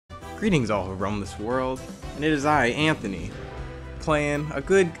Greetings all who roam this world, and it is I, Anthony, playing a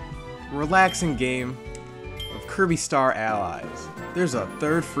good, relaxing game of Kirby Star Allies. There's a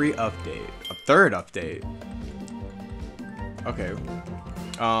third free update. A third update? Okay.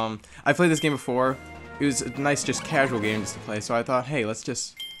 I played this game before. It was a nice, just casual game just to play, so I thought, hey, let's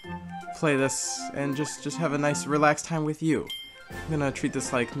just play this and just have a nice, relaxed time with you. I'm gonna treat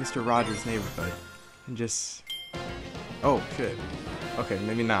this like Mr. Rogers' Neighborhood, and just... Oh, shit. Okay,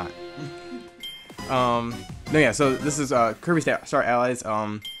 maybe not. No, yeah, so this is Kirby Star Allies.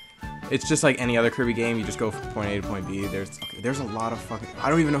 It's just like any other Kirby game. You just go from point A to point B. There's a lot of fucking... I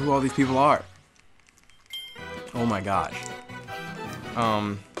don't even know who all these people are. Oh my gosh.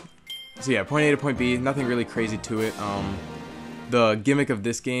 So yeah, point A to point B. Nothing really crazy to it. The gimmick of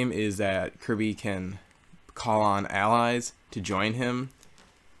this game is that Kirby can call on allies to join him,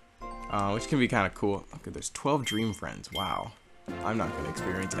 which can be kind of cool. Okay, there's 12 Dream Friends. Wow. I'm not going to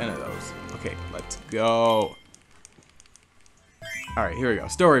experience any of those. Okay, let's go. Alright, here we go.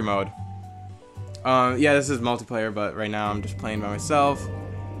 Story mode. Yeah, this is multiplayer, but right now I'm just playing by myself.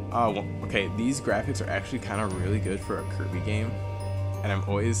 Well, okay, these graphics are actually kind of really good for a Kirby game, and I'm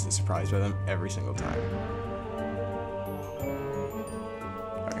always surprised by them every single time.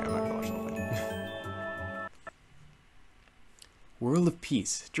 Okay, I'm not going to watch the whole thing. World of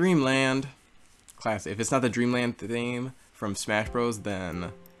Peace. Dreamland. Classic. If it's not the Dreamland theme from Smash Bros,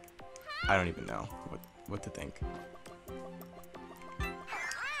 then I don't even know what to think.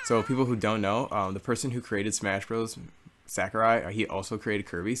 So people who don't know, the person who created Smash Bros, Sakurai, he also created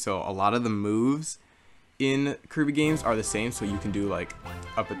Kirby. So a lot of the moves in Kirby games are the same. So you can do like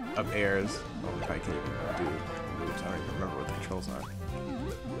up airs. Oh, I can't even do moves. I don't even remember what the controls are.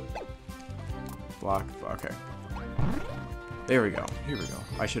 Block. Okay. There we go. Here we go.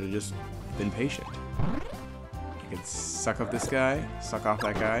 I should have just been patient. I can suck up this guy, suck off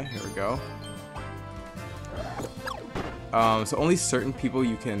that guy. Here we go. So only certain people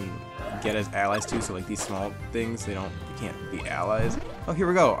you can get as allies to. So like these small things, you can't be allies. Oh, here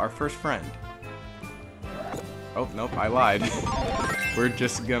we go. Our first friend. Oh nope, I lied. We're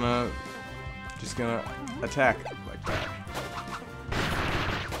just gonna attack like that.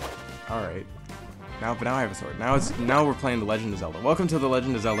 All right. But now I have a sword. Now we're playing The Legend of Zelda. Welcome to The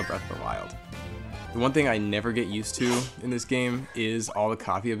Legend of Zelda Breath of the Wild. The one thing I never get used to in this game is all the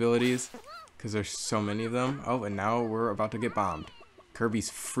copy abilities, because there's so many of them. Oh, and now we're about to get bombed. Kirby's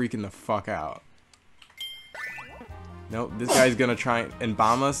freaking the fuck out. Nope, this guy's gonna try and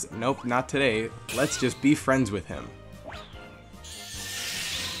bomb us. Nope, not today. Let's just be friends with him.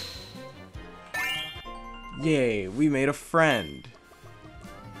 Yay, we made a friend.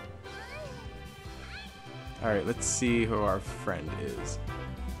 Alright, let's see who our friend is.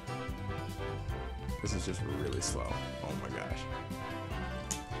 This is just really slow. Oh my gosh.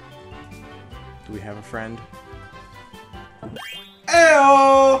 Do we have a friend? Ew!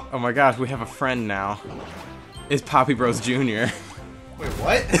 Oh my gosh, we have a friend now. It's Poppy Bros Jr. Wait,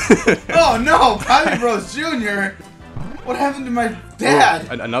 what? Oh no, Poppy Bros Jr.! What happened to my dad?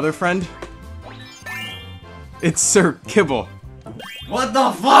 Oh, another friend? It's Sir Kibble. What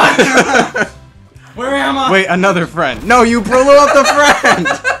the fuck? Where am I? Wait, another friend. No, you blew up the friend!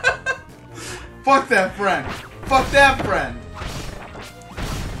 Fuck that friend. Fuck that friend.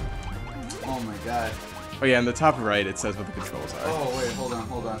 Oh my god. Oh yeah, in the top right it says what the controls are. Oh wait, hold on.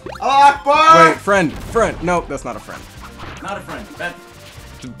 Allah Akbar! Wait, friend. No, that's not a friend. Not a friend. Bad.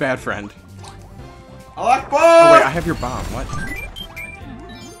 Bad friend. Allah Akbar! Oh wait, I have your bomb. What?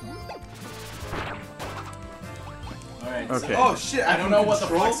 Alright. Okay. Oh shit, I don't know what the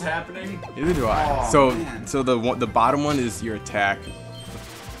fuck's happening. Neither do I. Oh, man. So the bottom one is your attack.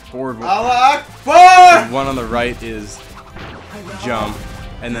 Forward one. Allah Akbar! One on the right is jump,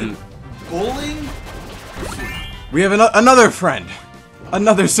 and then Bowling? we have another friend,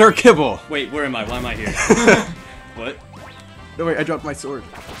 another Sir Kibble. Wait, where am I? Why am I here? What? No wait, I dropped my sword.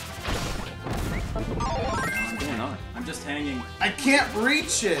 What's going on? I'm just hanging. I can't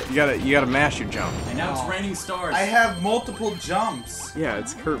reach it. You gotta mash your jump. And now it's raining stars. I have multiple jumps. Yeah,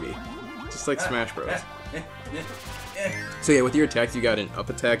 it's Kirby, just like Smash Bros. So yeah, with your attacks, you got an up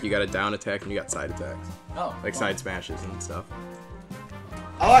attack, you got a down attack, and you got side attacks. Oh. Like side smashes and stuff.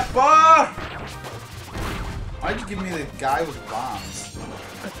 Allah Akbar! Why'd you give me the guy with bombs?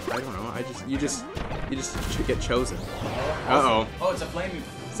 I don't know. You just get chosen. Uh-oh. Oh, it's a flaming.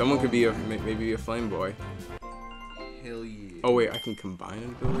 Someone could be maybe a flame boy. Hell yeah. Oh wait, I can combine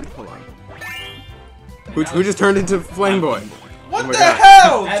an ability? Hold on. Who just turned into flame boy? What Oh my the God.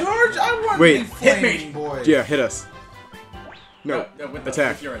 hell, George? I want Wait, to be hit me. flaming boy. Yeah, hit us. No,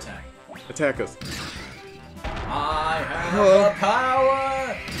 attack. With your attack. Attack us. I have the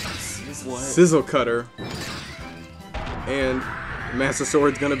power. What? Sizzle Cutter. And Master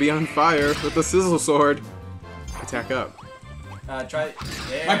Sword's gonna be on fire with the Sizzle Sword. Attack up. Try.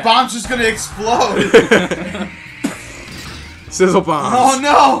 Yeah. My bomb's just gonna explode. Sizzle Bombs. Oh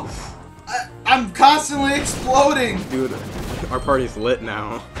no! I'm constantly exploding. Dude, our party's lit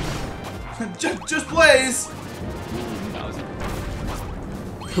now. just blaze. That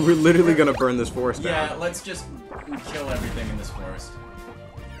was- We're literally gonna burn this forest Yeah, down. let's just kill everything in this forest.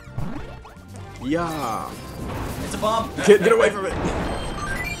 Yeah. It's a bomb. Get away from it.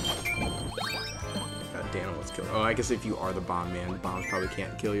 God damn it, let's kill it. Oh, I guess if you are the bomb man, the bombs probably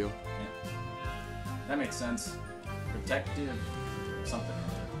can't kill you. That makes sense. Protective something.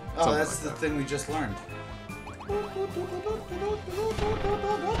 Oh, Something that's like the that. thing we just learned.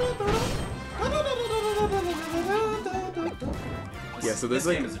 Yeah, so This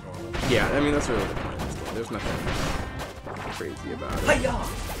there's game like, is adorable. yeah, I mean that's really the point of this game. There's nothing crazy about it. Hiya!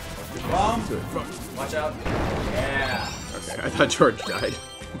 Bomb. To it. Fuck. Watch out. Yeah. Okay, I thought George died.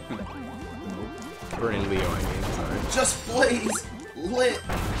 Burning Leo, I mean. Sorry. Just blaze. Lit.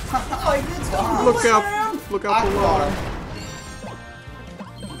 Look out below.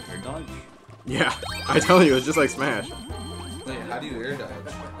 Air dodge. Yeah, I tell you, it's just like Smash. Wait, how do you air dodge?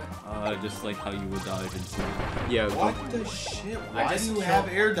 Just like how you would dodge in Super. Yeah. What the shit? Why just do you killed- have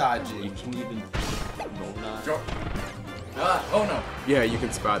air You dodging? can even roll dodge. Oh no. Yeah, you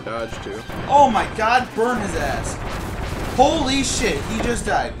can spot dodge too. Oh my god, burn his ass. Holy shit, he just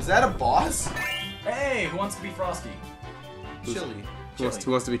died. Was that a boss? Hey, who wants to be Frosty? Chili. Who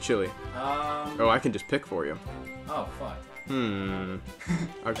wants to be chilly? Oh, I can just pick for you. Oh fuck.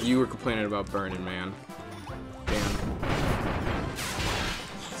 You were complaining about burning, man. Damn.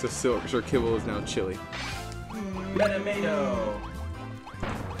 So Sir Kibble is now chilly. Metamato.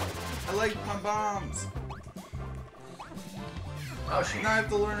 I like my bombs. Oh shit. Now I have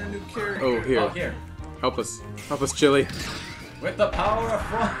to learn a new character. Oh, here. Oh here. Help us, chilly. With the power of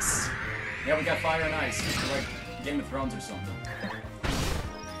frost. Yeah, we got fire and ice. We're like Game of Thrones or something.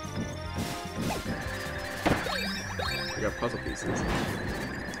 We got puzzle pieces. I'm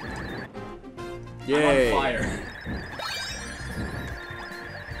Yay! on fire.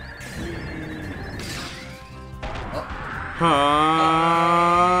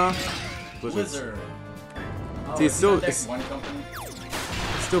 Huh? Blizzards. Blizzard. Oh, See, it's still- isn't that it's- one company.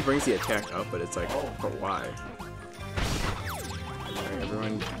 It still brings the attack up, but it's like, Oh. but why? Alright,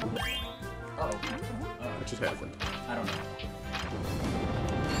 everyone, Oh. what just happened? I don't know.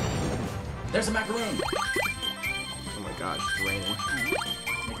 There's a macaroon. Oh my gosh, it's raining.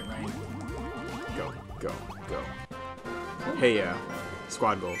 Make it rain. Go, go, go. Hey, yeah.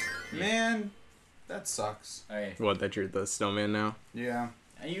 Squad goals. Man, that sucks. Hey, What, that you're the snowman now? Yeah.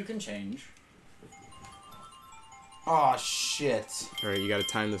 you can change. Oh shit. Alright, you gotta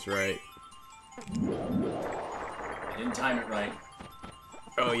time this right. I didn't time it right.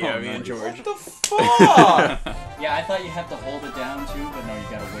 Oh yeah, Oh, me and nice. George. What the fuck? Yeah, I thought you have to hold it down too, but no, you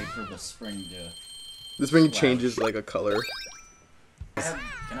gotta wait for the spring to. This ring Splash. changes like a color, Can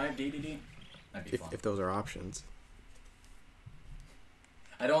I have DDD? That'd be fun. if those are options.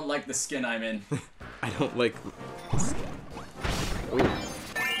 I don't like the skin I'm in. I don't like... Ooh,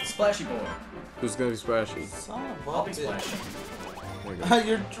 Splashy boy. who's gonna be splashy? Son of a I'll be bitch. splashing. There we go.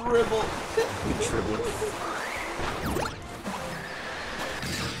 Your dribble. Dribble.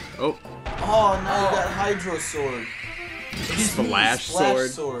 Oh, Oh, now you got Hydro Sword. Splash Splash Sword.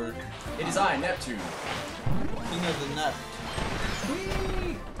 Sword. It is I, Neptune. King of the Net.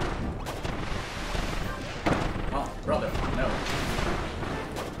 Oh, brother, no.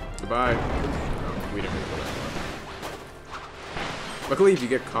 Goodbye. Oh, we didn't really go that far. Luckily, if you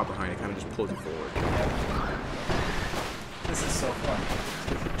get caught behind, it kind of just pulls you forward. This is so fun.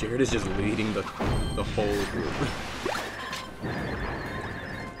 Jared is just leading the whole group.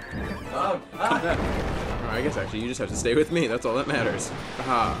 Oh, ah. I guess actually, you just have to stay with me. That's all that matters.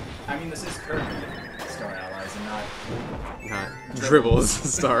 Haha. I mean, this is Kirby, Star Allies, and not. Not dribbles,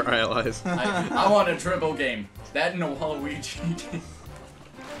 star allies. I want a dribble game. That and a Waluigi.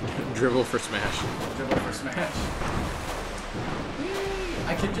 Dribble for Smash. Dribble for Smash.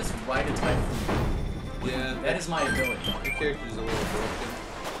 I can just ride a typhoon. Yeah, That is my ability. the character's a little broken.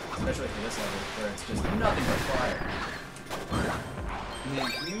 Especially for this level, where it's just nothing but fire. Man,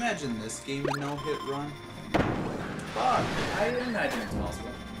 can you imagine this game a no-hit run? Fuck, I imagine it's possible.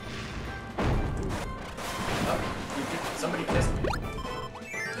 Oh, somebody kissed me.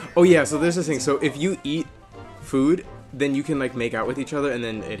 Oh yeah, so there's this thing. So if you eat food, then you can like make out with each other, and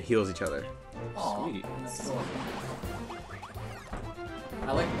then it heals each other. Aw, Sweet. that's so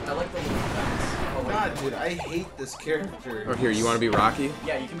I like the little effects. Oh God, dude, I hate this character. Oh, here, you want to be Rocky?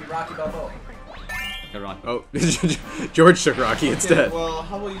 Yeah, you can be Rocky Balboa. Hey, Rocky. Oh, George took Rocky instead. Okay, well,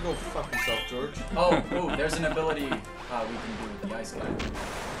 how about you go fuck yourself, George? Oh, ooh, there's an ability we can do with the ice guy.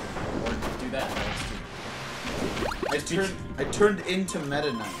 Or do that. I turned into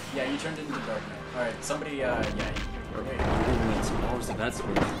Meta Knight. Yeah, you turned into Dark Knight. Alright, somebody, yeah. What was that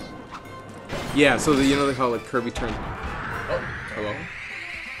supposed to be? Yeah, so you know they call it Kirby turn. Oh, Hello?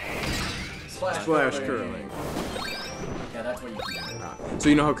 Splash curling. Yeah, that's what you can do. So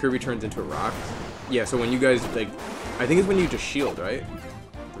you know how Kirby turns into a rock? Yeah, so when you guys, like, I think it's when you just shield, right?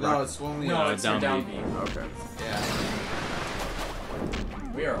 No, it's when we... No, it's your down down B. B. Okay. Yeah.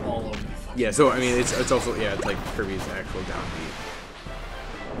 We are all over the fucking Yeah, so I mean, it's also, yeah, it's like Kirby's actual down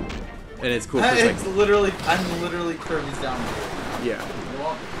beat. And it's cool 'cause, It's like, literally... I'm literally Kirby's down here. yeah. You're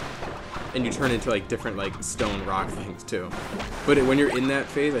welcome. And you turn into, like, different, like, stone rock things, too. But when you're in that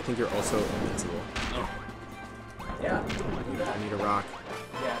phase, I think you're also invincible. Oh. Yeah, do that. I need a rock.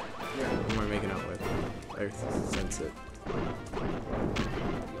 Yeah, here. Who am I making out with? I sense it.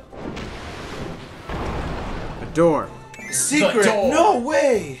 A door. Secret! door. No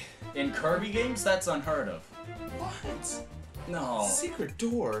way! In Kirby games, that's unheard of. What? No. Secret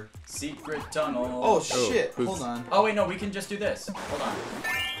door? Secret tunnel. Oh, shit. who's- Hold on. Oh, wait, no, we can just do this. Hold on.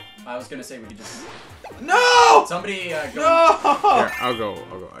 I was gonna say we could just... No! Somebody, go... No! Here, I'll go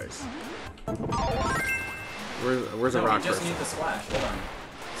ice. Where's a No, rock we just person? need the splash. Hold on.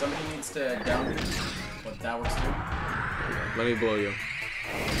 Somebody needs to down... But that works too. Let me blow you.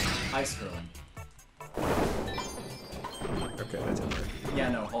 Ice curling. Okay, that's it. Yeah,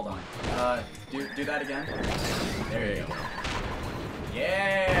 no, hold on. Do that again. There you go.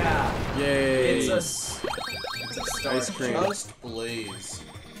 Yeah! Yay! It's a star. Ice cream. Just blaze.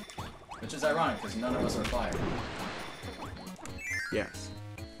 Which is ironic, because none of us are fire. Yes.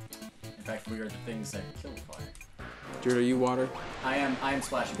 In fact, we are the things that kill fire. Jared, are you water? I am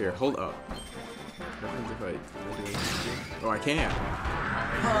splashing. Here, hold up. What happens if I do this? Oh, I can't.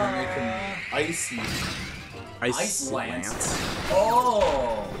 Make him icy. Ice lance.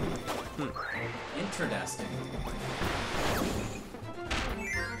 Oh! Interesting.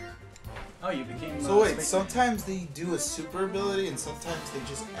 Oh, you became... So wait, Space sometimes they do a super ability and sometimes they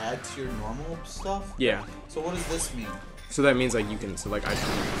just add to your normal stuff? Yeah. So what does this mean? So that means like you can, so like I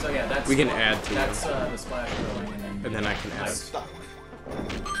can, So yeah, that's... we can add to That's the splash curling, and then I can I'm add, stuck.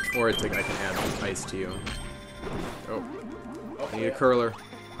 or it's like I can add ice to you. Oh, Oh, I need a curler.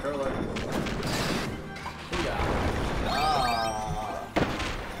 Curler. Booyah. Ah.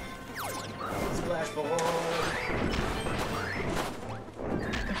 Splash board.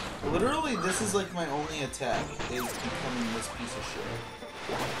 Literally, this is like my only attack, is becoming this piece of shit.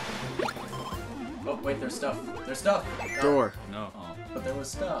 Oh, wait, there's stuff. There's stuff. Door. No. Oh, but there was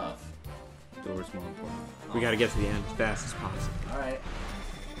stuff. Door's more important. We gotta get to the end as fast as possible. Alright.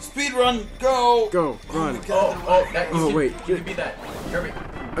 Speed run, go! Go, run. my God. Wait. You can beat that. Kirby.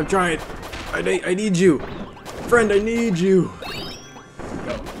 I'm trying. I need you. Friend, I need you.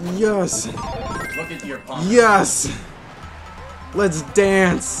 Go. Yes. Look at your palm. Yes. Let's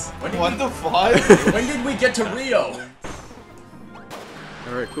dance. When did, What we, the fuck? when did we get to Rio?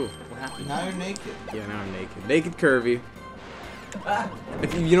 All right, cool. What happened? Now you're naked. Yeah, now I'm naked. Naked Kirby. Ah.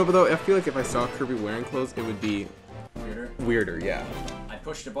 If you know, but though, I feel like if I saw Kirby wearing clothes, it would be Weirder. weirder. Yeah. I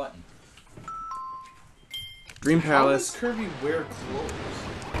pushed a button. Dream How does Palace. Kirby wear clothes?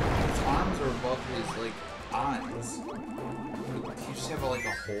 His arms are above his, like, eyes. You just have, like,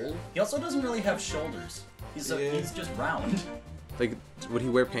 a hole? He also doesn't really have shoulders. He's just round. Like, would he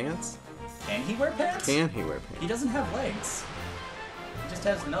wear pants? Can he wear pants? Can he wear He pants? doesn't have legs. He just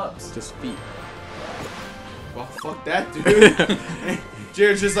has nubs. Just feet. Well, fuck that, dude.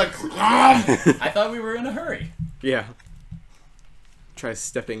 Jared's just like, I thought we were in a hurry. Yeah. Try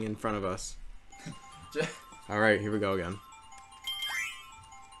stepping in front of us. All right, here we go again.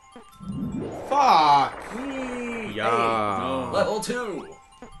 fuck. Yeah. No. Level 2.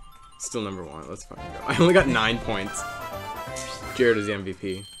 Still number 1. Let's fucking go. I only got 9 points. Jared is the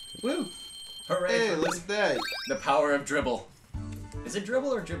MVP. Woo. Hooray Hey, for look at that. the power of dribble. Is it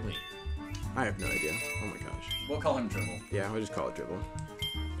dribble or dribbly? I have no idea. Oh my gosh. We'll call him dribble. Yeah, we'll just call it dribble.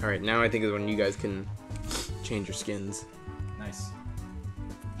 All right, now I think is when you guys can change your skins. Nice.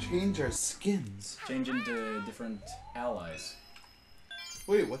 Change our skins. Change into different allies.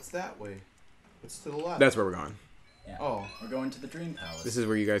 Wait, what's that way? What's to the left? That's where we're going. Yeah. Oh. We're going to the Dream Palace. This is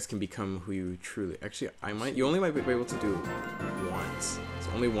where you guys can become who you truly. Actually, you only might be able to do once. So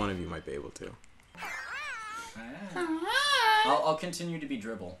only one of you might be able to. I'll continue to be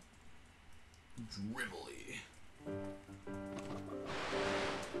dribble. Dribbly.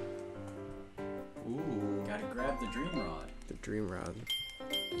 Ooh. Gotta grab the dream rod. The dream rod.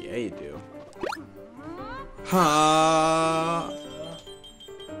 Yeah, you do. Ha!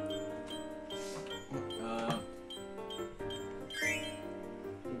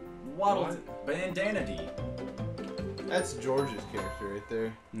 Waddle Bandana D. That's George's character right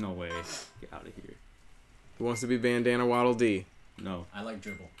there. No way. Get out of here. Who wants to be Bandana Waddle Dee? No. I like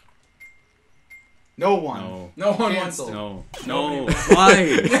dribble. No one. No. No one Cancel. wants to. No. No.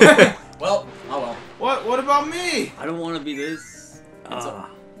 Why? Well, oh well. What about me? I don't want to be this. Well,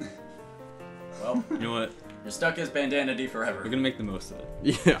 You know what? you're stuck as Bandana D forever. We're gonna make the most of it.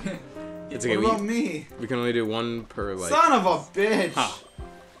 Yeah. It's okay. What about me? We can only do one per, like... Son of a bitch! Ha.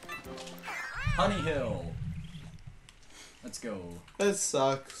 Honey Hill. Let's go. That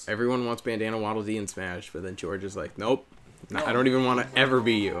sucks. Everyone wants Bandana Waddle Dee in Smash, but then George is like, nope. No. I don't even want to ever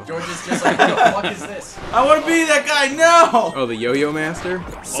be you. George is just like, what the fuck is this? I want to be that guy. No! Oh, the Yo-Yo Master?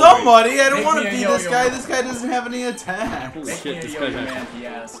 Somebody! I don't Make want me to a be this yo-yo guy. man. This guy doesn't have any attack. Holy Make shit, me a this yo-yo guy's man, he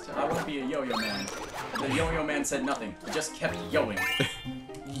asked. I want to be a yo-yo man. The yo-yo man said nothing. He just kept yoing.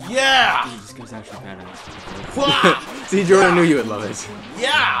 Yeah! Dude, this guy's actually badass. Ha! See, Jordan, I knew you would love it.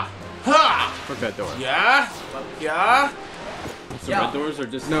 Yeah! Ha! Fuck that door. Yeah? Yeah? So Yeah. red doors are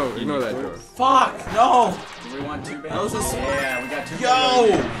just... No, ignore that door. Fuck! No! Do we want two bands? That was a yeah, we got two Yo!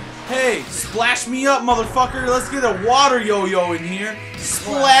 bands. Hey, splash me up, motherfucker. Let's get a water yo-yo in here.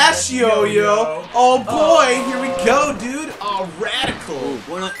 Splash yo-yo. Oh boy, here we go, dude. Oh, radical.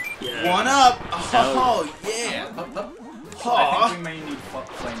 One up. Yeah. One up. Oh, yeah. Up, up. I Aw. think we may need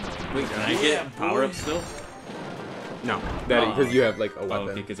flame. Wait, can I Yeah, get power up boy. still? No, that because you have, like, a Oh, weapon.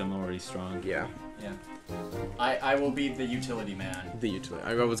 okay, because I'm already strong. Yeah, Yeah. I will be the utility man. the utility.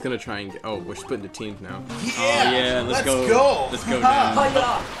 I was gonna try and get... Oh, we're splitting into teams now. Yeah. Oh, yeah, let's go. Let's go Ha. down.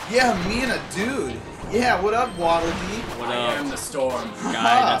 Hiya! Yeah, me and a dude. Yeah, what up, Waddle Dee? What I am up? the storm. Guy,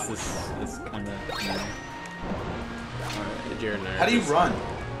 that's this kind of... Jared and I How do you run?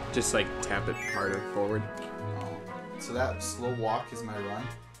 Just, like, tap it harder forward. Oh. So that slow walk is my run?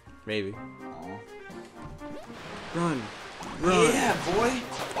 Maybe. Oh. Run. Run. Yeah, boy.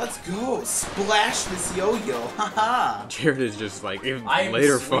 Let's go. Splash this yo-yo. Haha. Jared is just like, I am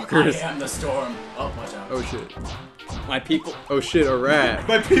later sweet. fuckers. I am the storm. Oh, watch out. Oh shit. My people. Oh shit, a rat.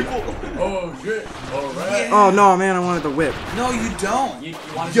 My people. Oh shit. Alright. Yeah. Oh no, man, I wanted the whip. No, you don't. You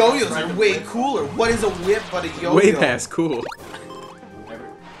want to Yo-yos are way cooler. What is a whip but a yo-yo? Way past cool.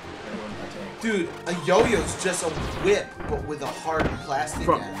 Everyone partake. Dude, a yo-yo's just a whip, but with a hard plastic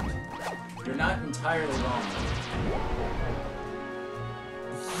Fuck. end. You're not entirely wrong.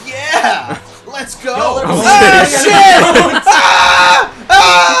 Yeah! Let's go! Y'all ever Ah, seen shit! Ah!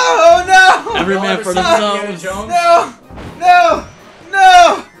 Ah! Oh, no! Every Y'all man ever for seen Indiana themselves. Jones? No!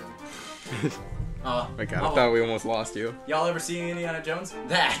 No! No! My god, I thought we almost lost you. Y'all ever seen Indiana Jones?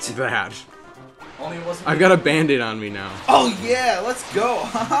 That. That. Only it wasn't. I've got a bandit on me now. Oh, yeah, let's go!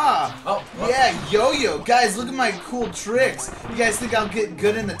 Haha! Oh. Well, Yeah, yo-yo! Guys, look at my cool tricks! You guys think I'll get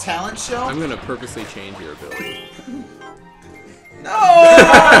good in the talent show? I'm gonna purposely change your ability. No!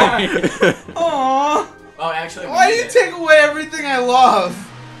 Aww! Oh, actually. we Why do need you it. take away everything I love?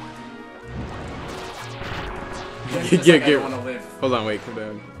 Jen's Get- just like, I get- don't want to live. Hold on, wait, come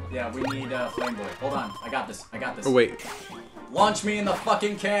down. Yeah, we need Flame Boy. Hold on. I got this. I got this. Oh wait, Launch me in the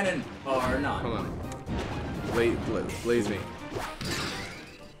fucking cannon. Or not. hold on. Blaze me.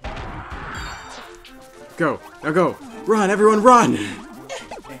 Go, now go. Run, everyone run!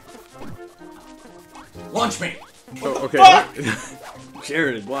 Launch me. Oh, okay. Fuck!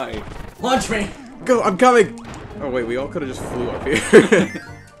 Jared, why? Launch me. Go, I'm coming! Oh wait, we all could've just flew up here.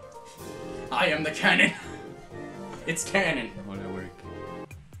 I am the cannon. It's cannon. Why would that work?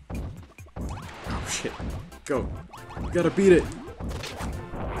 Oh shit. Go. You gotta beat it.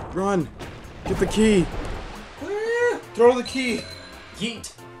 Run. Get the key. Throw the key.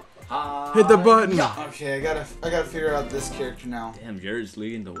 Yeet. Hit the button. Okay, I gotta figure out this character now. Damn, Jared's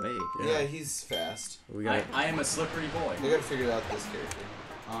leading the way. Yeah, he's fast. We I gotta, am a slippery boy. I gotta figure out this character.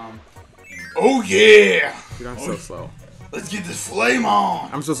 Oh yeah! dude, I'm so slow. Let's get this flame on!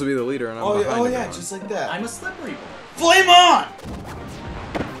 I'm supposed to be the leader and I'm Oh, behind yeah, everyone. just like that. I'm a slippery boy. Flame on!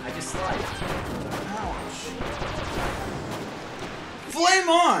 I just slide. Ouch. Flame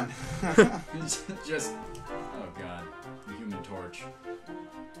on! Just. Oh god. The Human Torch.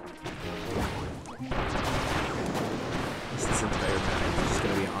 This entire pack is just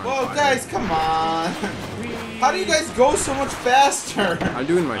gonna be on Whoa, fire. guys, come on! How do you guys go so much faster? I'm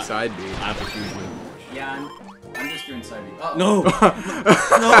doing my side B. I have to choose one. Yeah, I'm just doing side B. Uh-oh. No!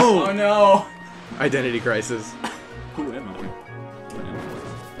 Oh No! no! Identity crisis. Who am I?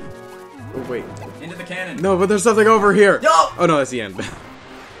 Oh wait. Into the cannon. No, but there's something over here. No! Oh no, that's the end.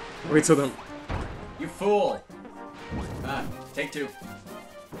 Wait, so then. You fool! Ah, take 2.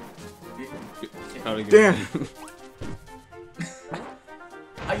 Probably good. Damn.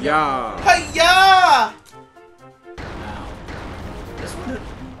 Hi-ya! Yeah. Hiya! Ow. This one,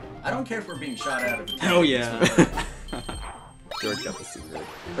 I don't care for being shot out of it. Hell yeah. George got the secret.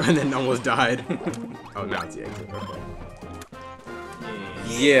 And then almost died. Oh, now it's the exit. Okay.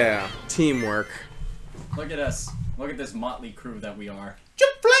 Yeah. Teamwork. Look at us. Look at this motley crew that we are.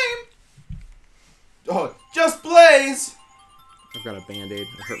 Just flame! Oh, just blaze! I've got a band-aid.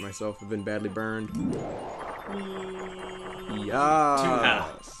 I hurt myself. I've been badly burned. Yeah.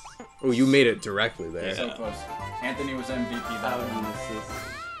 Oh, you made it directly there. So close. Anthony was MVP that one.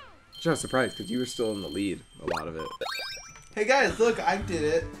 Just not surprised because you were still in the lead a lot of it. Hey guys, look, I did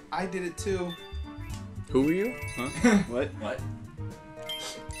it. I did it too. Who were you? Huh? What? What?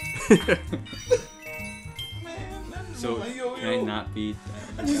 So, can I not beat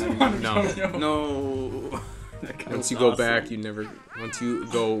that? No. No. Once you go back, you never. Once you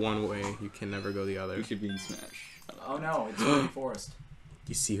go one way, you can never go the other. We should be in Smash. Oh no, it's Green Forest. Do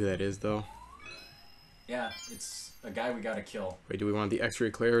you see who that is, though? Yeah, it's a guy we gotta kill. Wait, do we want the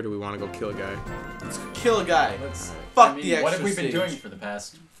extra clear or do we want to go kill a guy? Let's kill a guy. Let's. Fuck I mean, the extra what have we been stage. doing for the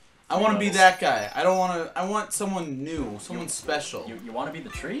past? I want to be levels? that guy. I don't want to. I want someone new, someone special. You want to be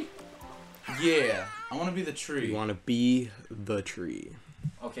the tree? Yeah, I want to be the You tree. want to be the tree.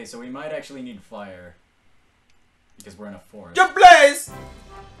 Okay, so we might actually need fire because we're in a forest. Just blaze!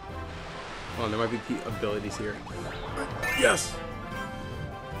 Oh, and there might be abilities here. Yes!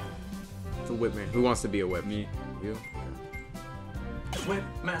 It's a whip man. Who wants to be a whip? Me. You? Whip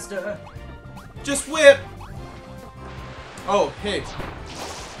master. Just whip! Oh, hey.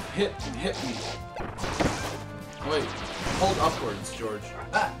 Hit me. Wait, hold upwards, George.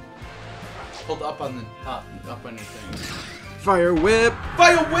 Ah. Hold up on the up on your thing. Fire whip!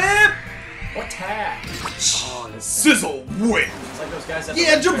 Fire whip! Attack! Sizzle whip! It's like those guys that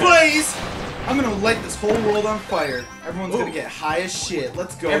Yeah, just blaze! I'm gonna light this whole world on fire. Everyone's gonna get high as shit.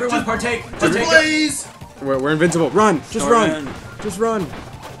 Let's go. Everyone just, partake! just Partake! blaze! We're invincible. Run! Just Start run! in. Just run!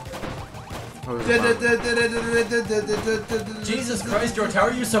 Oh, there's a bomb. Jesus Christ, George, how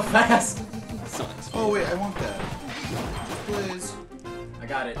are you so fast? Oh wait, I want that. Just blaze. I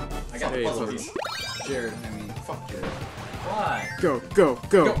got it. I got the Hey, puzzle it's piece. Jared, I mean, fuck Jared. Why? Go, go,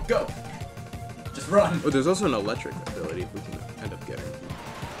 go! Go, go! Just run. Oh, there's also an electric ability we can end up getting.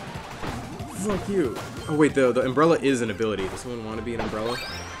 Fuck you. Oh wait, the umbrella is an ability. Does someone want to be an umbrella?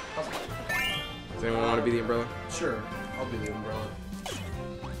 Does anyone want to be the umbrella? Sure, I'll be the umbrella.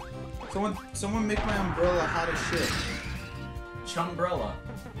 Someone make my umbrella hot as shit. Chumbrella.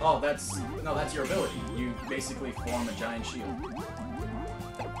 Oh, that's your ability. You basically form a giant shield.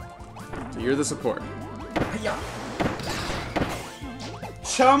 So you're the support. Yeah.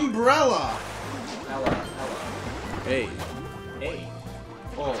 Chumbrella! Ella. Hey. Hey.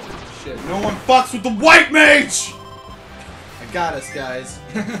 Oh shit, no one fucks with the white mage! I got us, guys.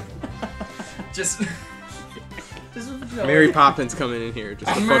 Just Mary Poppins coming in here just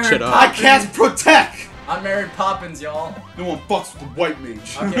to I'm fuck Mary shit I up. cast protect! I'm Mary Poppins, y'all. No one fucks with the white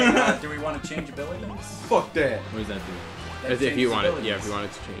mage. Okay, do we want to change abilities? Fuck that. What does that do? That If you changes want it, abilities. yeah, if you want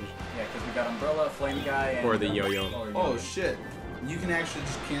it to change. Yeah, because we got Umbrella, Flame Guy, and... Or the Yo-Yo. Oh shit. You can actually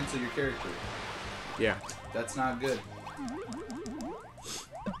just cancel your character. Yeah. That's not good.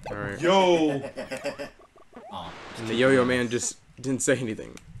 Alright. Yo! Aw, And the Yo-Yo man just didn't say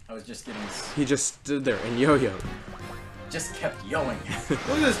anything. I was just getting... He just stood there and yo-yo. Just kept yelling. Look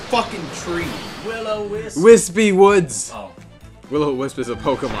at this fucking tree. Will-O-Wisp. Wispy Woods! Oh. Will-O-Wisp is a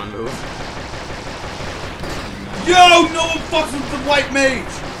Pokemon move. Yo! No one fucks with the white mage!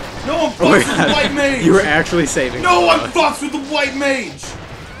 No one Oh my fucks with the god. white mage! You were actually saving No one us. fucks with the white mage!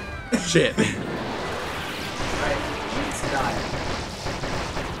 Shit. Alright, he needs to die.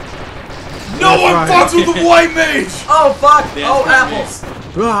 No That's one right. fucks with the white mage! Oh, fuck! That's Oh, right. apples!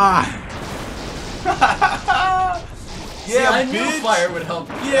 Ah! See, I knew bitch. fire would help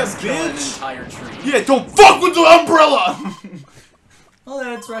Yeah, us kill an bitch. entire tree. Yeah, don't fuck with the umbrella! Oh,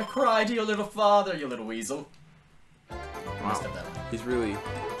 that's right. Cry to your little father, you little weasel. Wow. He's really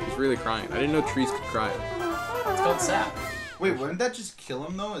crying. I didn't know trees could cry. It's called sap. Wait, wouldn't that just kill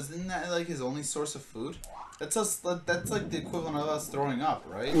him though? Isn't that like his only source of food? That's us. That's like the equivalent of us throwing up,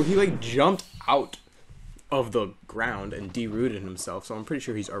 right? Well, he like jumped out of the ground and derooted himself, so I'm pretty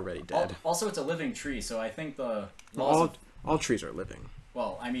sure he's already dead. Also, it's a living tree, so I think the laws All trees are living.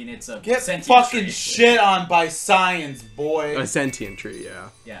 well, I mean, it's a Get sentient fucking tree. shit on by science, boy. A sentient tree, yeah.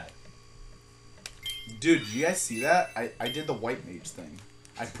 Yeah. Dude, you guys see that? I did the white mage thing.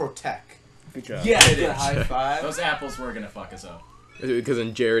 I protect. Good job. Yeah, Did it. high five. Those apples were gonna fuck us up. Because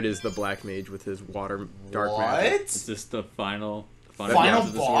then Jarod is the black mage with his water dark magic. Is this the final Final boss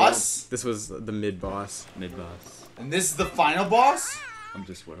of this boss? This was the mid boss world? Mid boss. And this is the final boss? I'm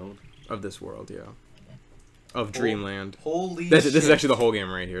just world. of this world, yeah. Of Dreamland. Holy This shit. is actually the whole game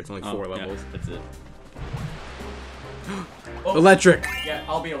right here. It's only 4 yeah, levels. that's it. Oh, Electric! Yeah,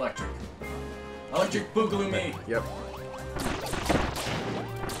 I'll be electric. Electric boogaloo me. Yep.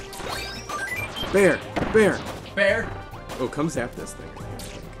 Bear! Bear! Bear. Oh, come zap this thing.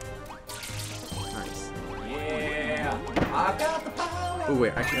 Nice. Yeah. I've got the power. Oh,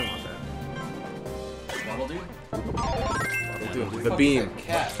 wait, actually, I want that. What'll do? The beam.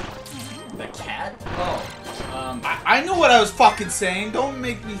 Cat. The cat? Oh. I know what I was fucking saying. Don't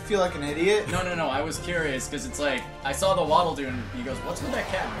make me feel like an idiot. No. I was curious because it's like I saw the Waddle Doo and he goes, "What's with that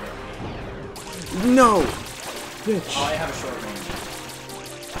cat?" No! Bitch. Oh, I have a short range.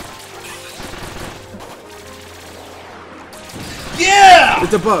 Yeah!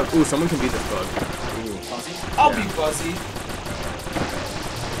 It's a bug. Ooh, someone can beat this bug. Fuzzy? I'll be fuzzy.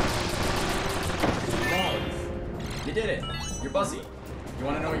 You did it. You're Buzzy. You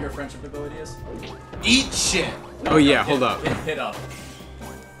want to know what your friendship ability is? Eat shit. Oh, yeah, hold up. Hit up.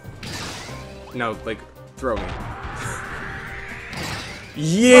 No, like, throw me.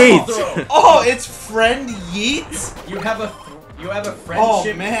 Yeet! Throw. Oh, it's friend yeet? You have a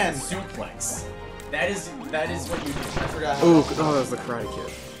friendship man. suplex. That is what you do. I forgot how. Ooh, oh, that was the Karate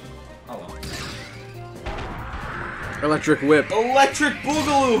Kid. Oh well. Electric whip. Electric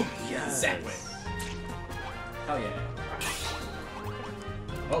boogaloo. Exactly. Hell yeah.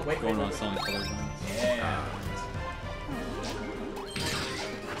 Oh wait, Going on wait. Sonic Colors. Yeah.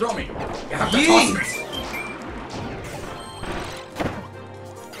 Throw me. Yeet.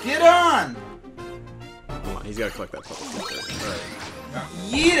 Get on. Hold on, he's gotta collect that puzzle. Alright.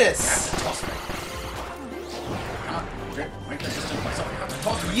 Yeetus.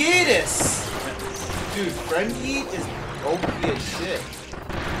 Yeetus. Dude, friend yeet is OP as shit.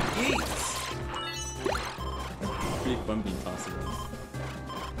 Yeet. Pretty fun being possible.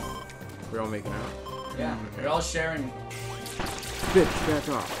 We're all making out. Yeah. We're all sharing. Bitch, back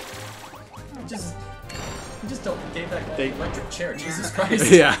off. Just don't gave that guy the electric chair. Jesus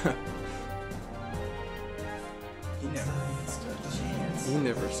Christ. Yeah. He never stood a chance. He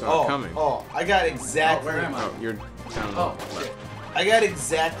never saw it coming. Oh, I got exactly. Oh, where am I? Oh, you're down Oh, low. shit. I got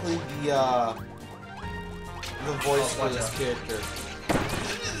exactly the voice for watch this out. character.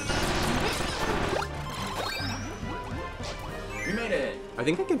 We made it. I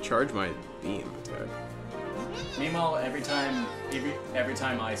think I can charge my beam attack. Meanwhile, every time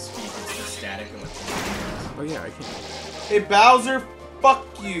I speak, it's just static electricity. Oh yeah, I can. Hey Bowser, fuck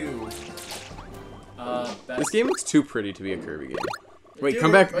you. That's This game looks too pretty to be a Kirby game. Wait, Dude,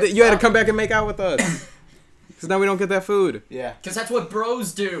 come back. wait, You had to stop. come back and make out with us. Because now we don't get that food. Yeah, because that's what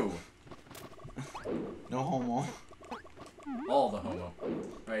bros do. no homo. All the homo.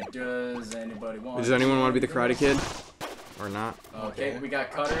 Alright, does anybody want? Does anyone want to be the Karate Kid? Or not? Okay, we got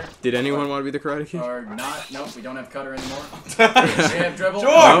Cutter. Did anyone want to be the Karate Kid? Or not. Nope, we don't have Cutter anymore. We have Dribble.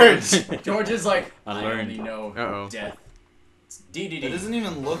 George! George is like, I I learned. only know Uh-oh. death. It's It DDD. doesn't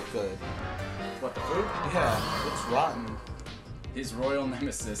even look good. What, the food? Yeah, it's rotten. His royal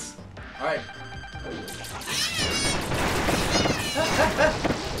nemesis. Alright.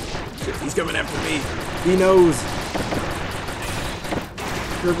 He's coming after me. He knows.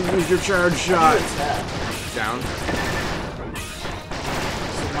 Kirby, use your charge shot. Good attack. Down. So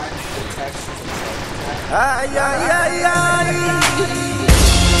mine attacks is attack. Ay, ay, ay, ay.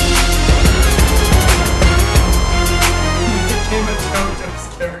 Became a JoJo's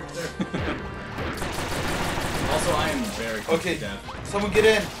character. Also, I am very close Okay, to death. someone get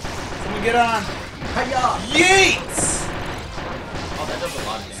in. Someone get on. Hiya! Yeet! Oh, that does a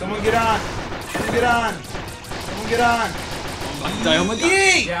lot of damage. Someone get on. Someone get on. Someone get on. Oh my god.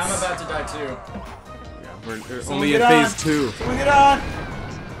 Yeet! Yeah, I'm about to die too. Yeah, we're Someone only in get phase on. 2. Someone get on.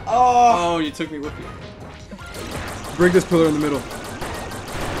 Oh, Oh, you took me with you. Break this pillar in the middle.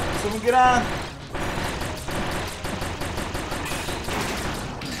 someone get on.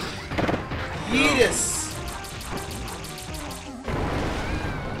 Yeetus.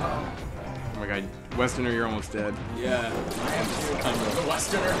 Oh my god. Westerner, you're almost dead. Yeah. I am too. I'm the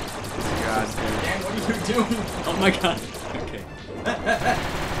Westerner. God. Dan, what are you doing? Oh my god. Okay.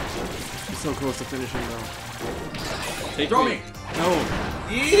 He's so close to finishing though. Take Throw me. No.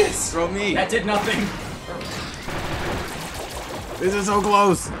 Yeetus. Throw me. That did nothing. This is so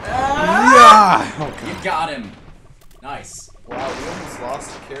close. Ah! Yeah. Oh You got him. Nice. Wow, we almost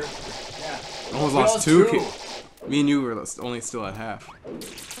lost the character. Yeah. Almost We lost 2. two. Me and you were only still at half.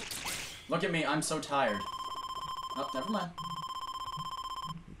 Look at me. I'm so tired. Oh, never mind.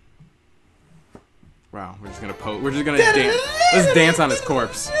 Wow, we're just gonna We're just gonna dance. Let's dance on his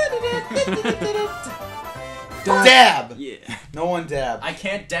corpse. Dab! Yeah. No one dab. I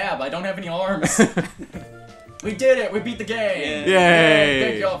can't dab. I don't have any arms. We did it. We beat the game. Yay!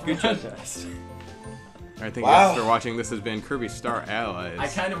 Thank y'all for Good job, watching. guys. Alright, thank you Wow. guys for watching. This has been Kirby Star Allies. I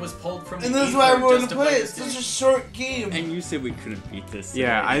kind of was pulled from the And this is why ether we're just gonna play it. this It's such game. a short game. And you said we couldn't beat this.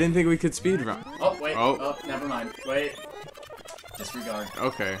 Yeah, so- I didn't think we could speedrun. Oh, wait. Oh. Oh, never mind. Wait. Disregard.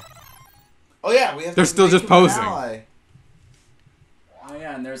 Okay. Oh yeah, we have. They're to still make just him an posing. ally. Oh,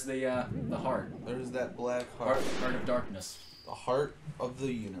 yeah, and there's the heart. There's that black Heart, heart. heart of darkness. The heart of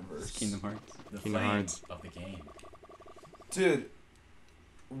the universe. Kingdom Hearts. The Kingdom flame Hearts. of the game. Dude.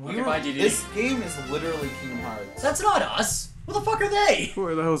 We Okay, were, bye, DD. this game is literally Kingdom Hearts. That's not us. Who the fuck are they? Who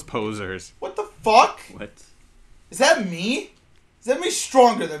are those posers? What the fuck? What? Is that me? Is that me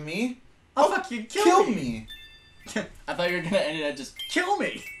stronger than me? Oh, fuck you. Kill me. I thought you were gonna end it at just kill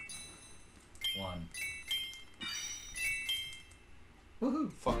me. One.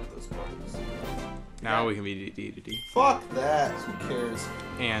 Woohoo. Fuck those buttons. Now we can be D. Fuck that. Who cares?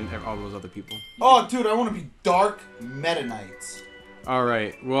 And all those other people. Oh, dude, I want to be Dark Meta Knights.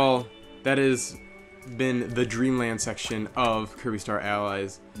 Alright, well, that has been the Dreamland section of Kirby Star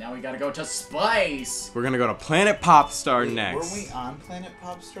Allies. Now we gotta go to space. We're gonna go to Planet Popstar Wait, next. Were we on Planet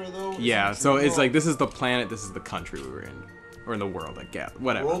Popstar though? Yeah, Is it so it's World- like this is the planet, this is the country we were in. Or in the world, I guess.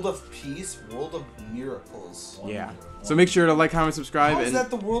 Whatever. World of Peace, World of Miracles. Yeah. So make sure to like, comment, subscribe, How is and that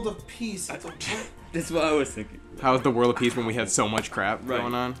the World of Peace? It's a, That's what I was thinking. how's the World of Peace when we had so much crap Right.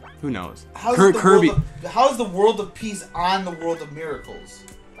 going on? Who knows? how's, Kirby. how's the World of Peace on the World of Miracles?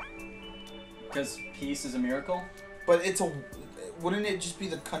 Because peace is a miracle. But it's a... Wouldn't it just be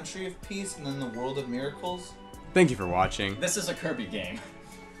the country of peace and then the World of Miracles? Thank you for watching. This is a Kirby game.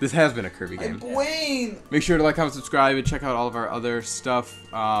 This has been a Kirby My game. brain! Make sure to like, comment, subscribe, and check out all of our other stuff.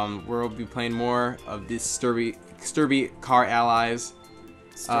 We'll be playing more of this Sturby Car Allies.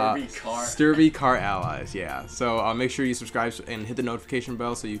 Sturby car. Sturby Car Allies, yeah. So make sure you subscribe and hit the notification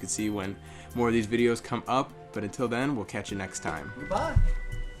bell so you can see when more of these videos come up. But until then, we'll catch you next time. Goodbye.